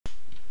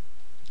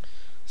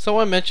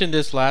Someone mentioned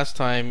this last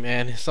time,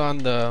 and it's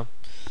on the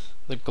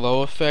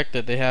glow effect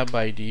that they have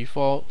by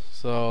default.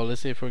 So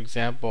let's say, for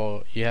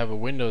example, you have a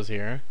Windows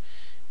here,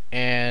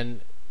 and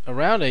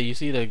around it you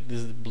see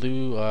this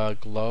blue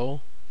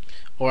glow,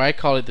 or I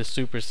call it the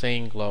Super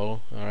Saiyan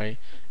glow. All right.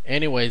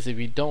 Anyways, if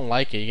you don't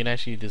like it, you can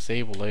actually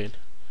disable it.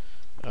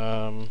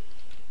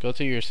 Go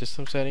to your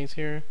system settings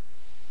here,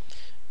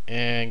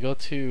 and go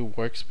to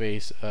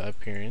workspace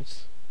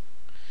appearance.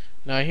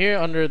 Now here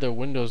under the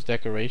Windows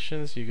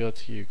decorations, you go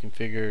to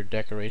configure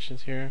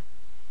decorations here.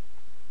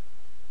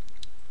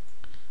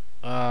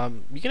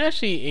 You can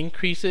actually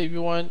increase it if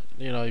you want.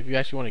 If you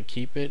actually want to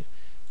keep it.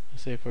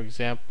 Let's say, for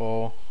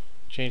example,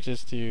 change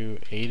this to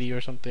 80 or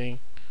something,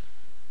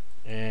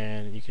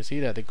 and you can see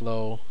that the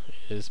glow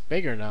is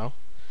bigger now.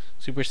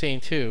 Super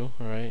Saiyan 2.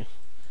 All right.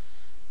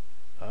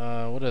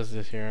 What is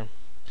this here?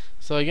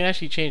 So you can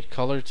actually change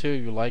color too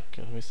if you like.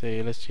 Let me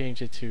say, let's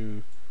change it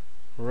to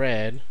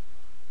red.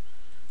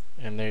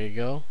 And there you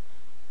go.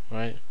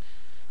 Right.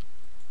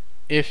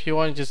 If you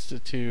want just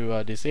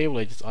to disable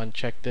it, just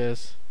uncheck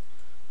this.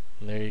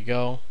 And there you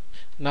go.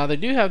 Now they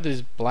do have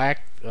this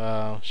black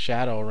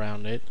shadow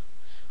around it,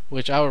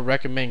 which I would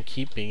recommend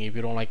keeping if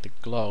you don't like the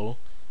glow,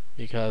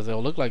 because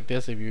it'll look like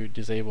this if you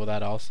disable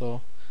that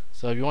also.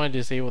 So if you want to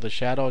disable the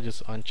shadow,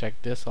 just uncheck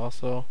this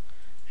also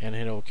and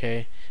hit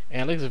OK.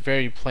 And it looks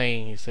very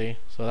plain, you see.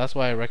 So that's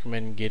why I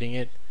recommend getting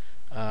it,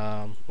 or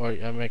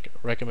I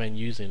recommend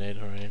using it.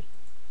 Alright.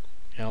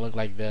 And it'll look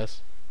like this.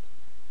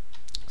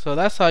 So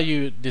that's how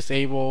you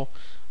disable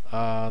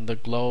the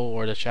glow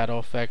or the shadow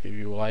effect if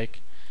you like.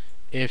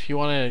 If you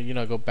want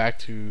to go back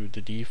to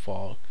the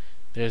default,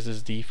 there's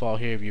this default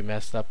here if you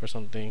messed up or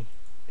something,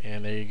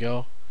 and there you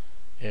go.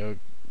 It'll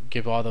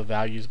give all the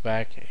values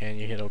back, and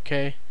you hit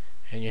OK,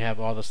 and you have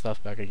all the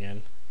stuff back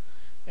again.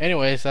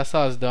 Anyways, that's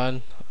how it's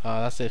done.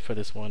 That's it for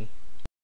this one.